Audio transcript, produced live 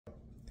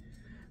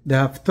The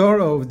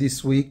Haftorah of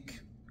this week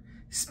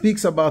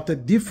speaks about a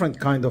different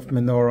kind of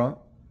menorah,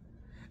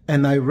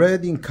 and I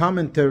read in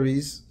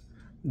commentaries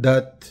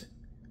that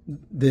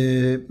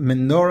the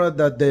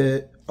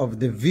menorah of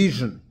the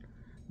vision,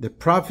 the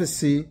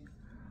prophecy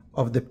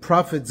of the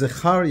prophet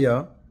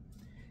Zechariah,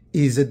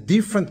 is a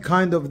different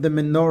kind of the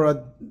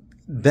menorah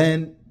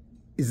than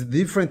the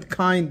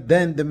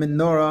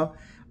menorah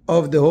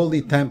of the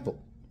Holy Temple.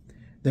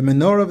 The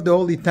menorah of the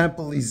Holy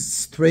Temple is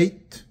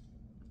straight,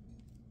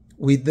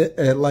 with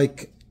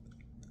like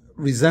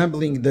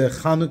resembling the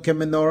Hanukkah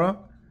menorah,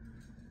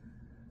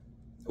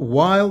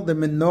 while the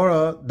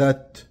menorah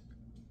that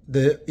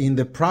in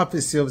the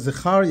prophecy of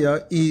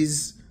Zechariah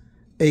is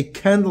a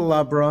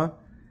candelabra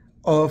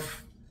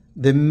of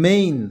the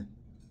main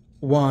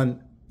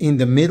one in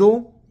the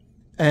middle,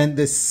 and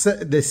the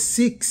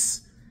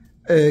six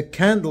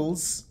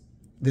candles,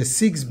 the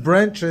six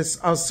branches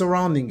are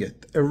surrounding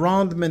it, a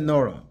round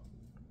menorah.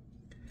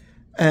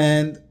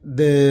 And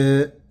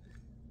the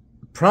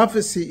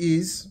prophecy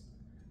is,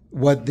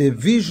 what the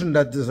vision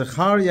that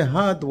Zechariah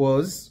had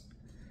was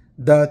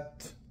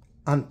that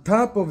on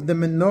top of the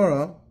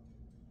menorah,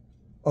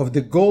 of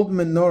the gold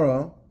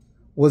menorah,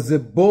 was a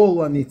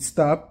bowl on its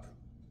top,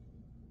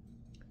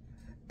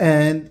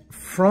 and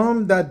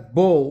from that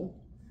bowl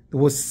there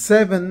was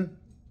 7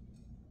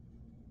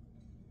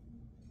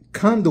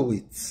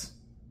 conduits,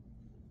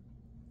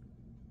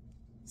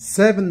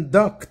 7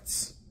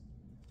 ducts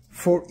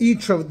for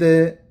each of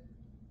the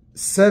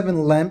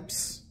 7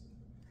 lamps.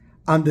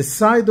 On the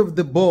side of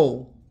the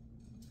bowl,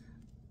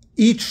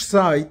 each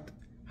side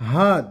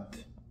had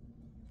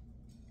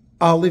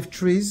olive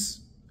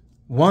trees,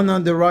 one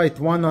on the right,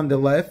 one on the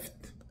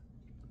left,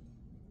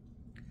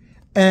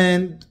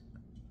 and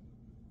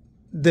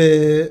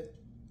the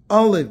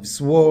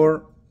olives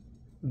were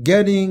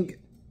getting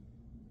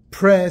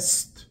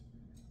pressed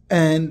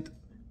and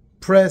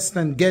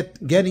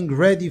getting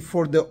ready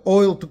for the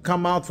oil to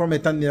come out from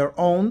it on their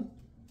own,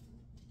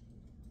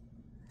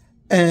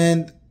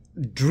 and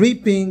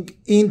dripping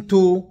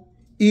into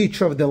each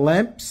of the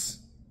lamps.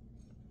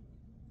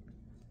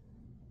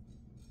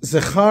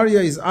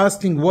 Zechariah is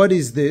asking, what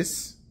is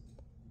this?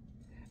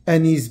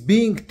 And he's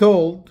being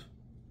told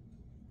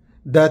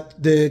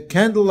that the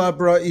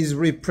candelabra is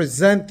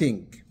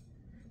representing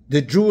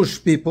the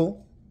Jewish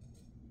people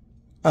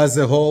as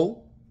a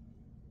whole,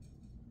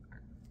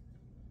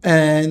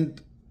 and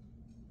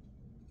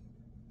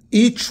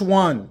each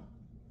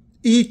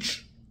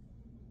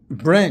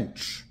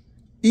branch,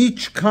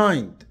 each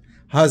kind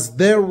has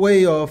their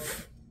way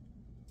of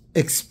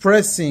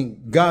expressing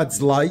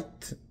God's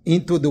light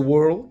into the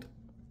world.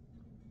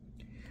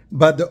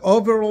 But the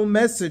overall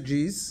message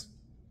is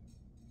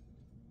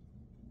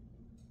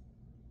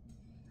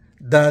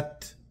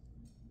that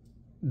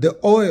the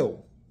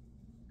oil,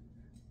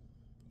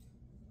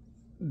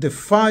 the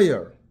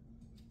fire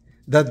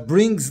that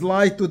brings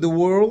light to the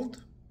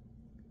world,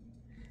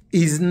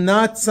 is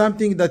not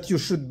something that you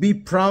should be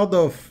proud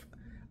of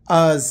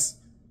as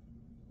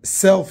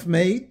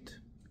self-made,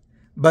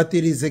 but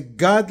it is a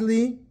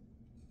godly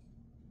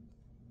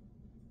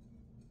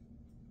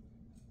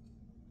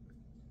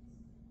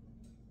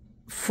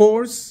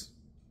force,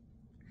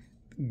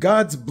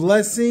 God's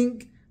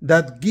blessing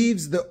that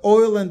gives the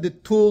oil and the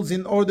tools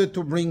in order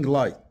to bring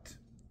light.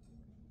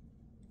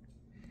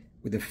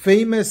 With a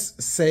famous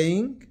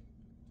saying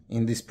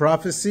in this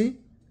prophecy,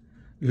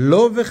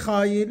 Lo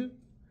v'chayil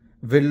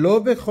ve'lo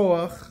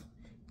v'choach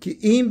ki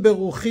im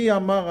beruchi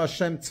amar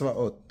Hashem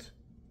tzvaot.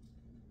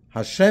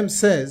 Hashem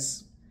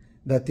says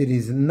that it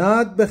is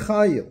not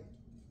b'chayil,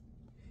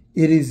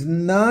 it is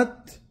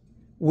not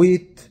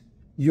with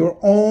your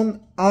own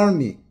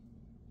army,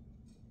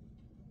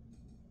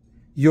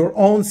 your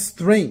own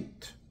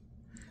strength,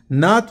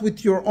 not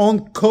with your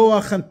own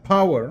koach and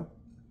power,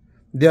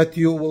 that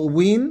you will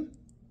win,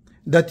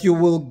 that you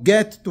will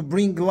get to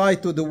bring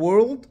light to the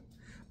world,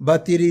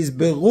 but it is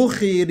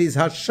Beruchi, it is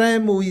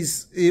Hashem who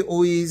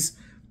is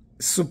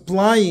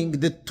supplying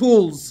the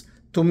tools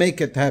to make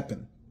it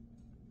happen.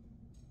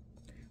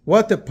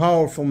 What a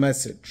powerful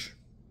message.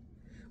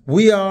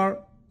 We are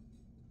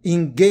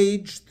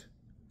engaged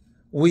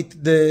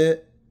with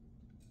the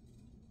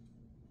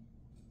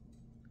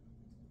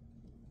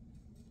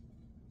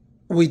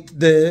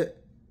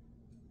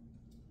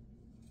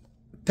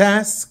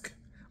task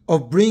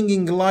of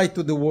bringing light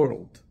to the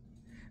world,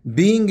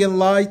 being a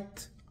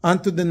light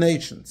unto the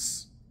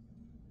nations.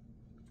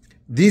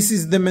 This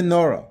is the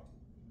menorah.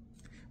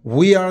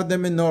 We are the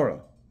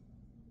menorah.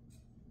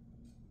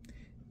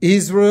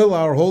 Israel,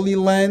 our holy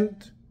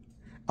land,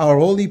 our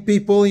holy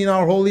people in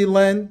our holy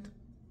land,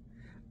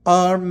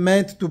 are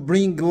meant to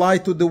bring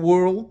light to the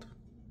world,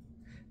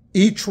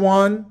 each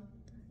one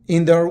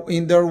in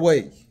their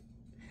way,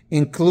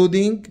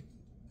 including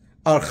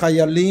our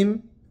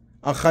chayalim,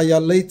 our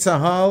chayalei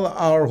tzahal,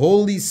 our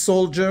holy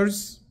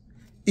soldiers,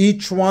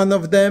 each one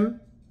of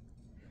them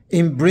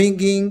in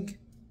bringing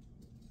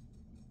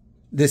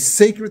the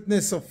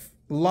sacredness of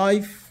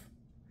life,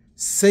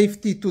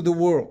 safety to the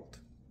world,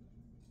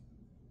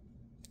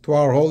 to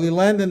our holy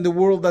land and the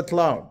world at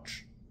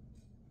large.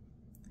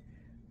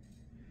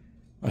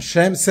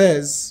 Hashem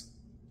says,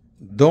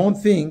 don't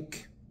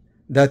think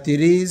that it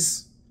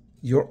is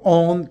your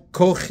own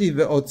kochi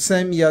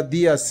ve'otzem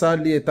yadi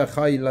asali et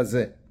achai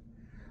lazeh.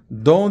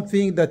 Don't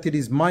think that it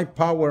is my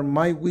power,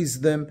 my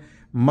wisdom,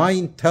 my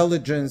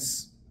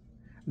intelligence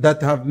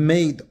that have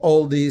made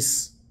all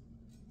this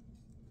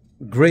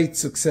great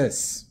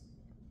success,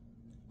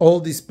 all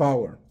this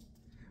power.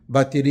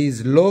 But it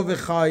is lo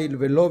v'chayil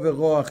ve'lo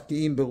v'roach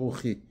ki'im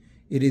beruchi.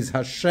 It is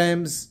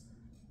Hashem's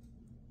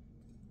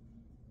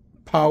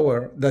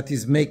power that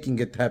is making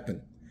it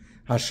happen.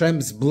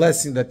 Hashem's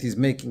blessing that is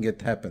making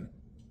it happen.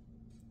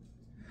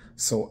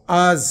 So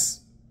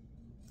as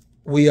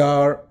we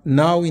are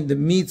now in the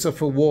midst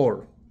of a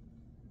war,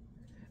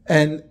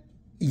 and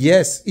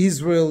yes,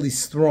 Israel is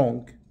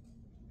strong,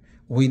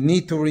 we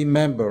need to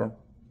remember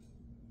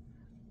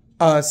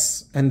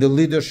us and the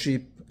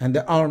leadership and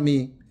the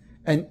army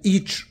and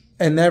each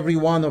and every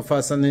one of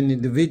us on an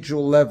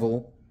individual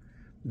level,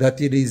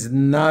 that it is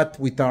not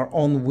with our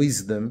own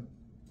wisdom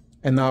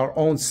and our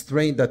own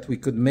strength that we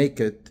could make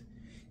it.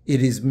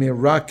 It is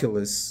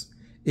miraculous.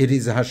 It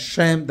is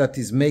Hashem that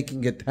is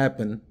making it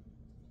happen.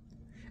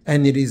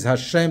 And it is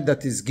Hashem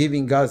that is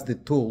giving us the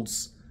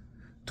tools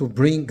to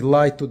bring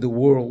light to the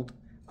world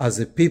as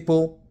a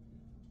people,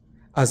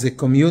 as a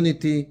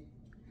community,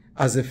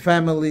 as a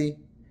family,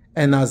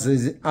 and as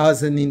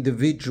an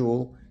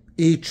individual.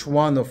 Each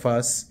one of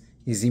us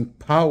is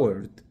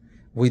empowered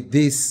with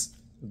this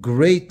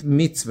great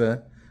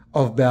mitzvah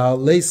of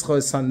Be'alei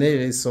Zchos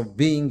HaNeres, of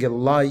being a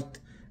light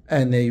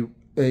and an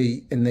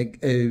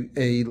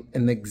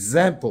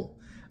example,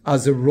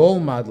 as a role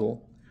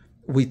model,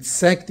 with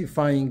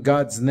sanctifying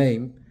God's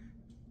name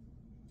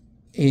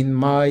in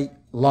my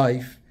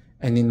life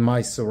and in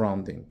my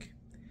surrounding.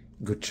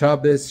 Good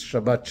Shabbos,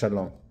 Shabbat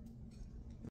Shalom.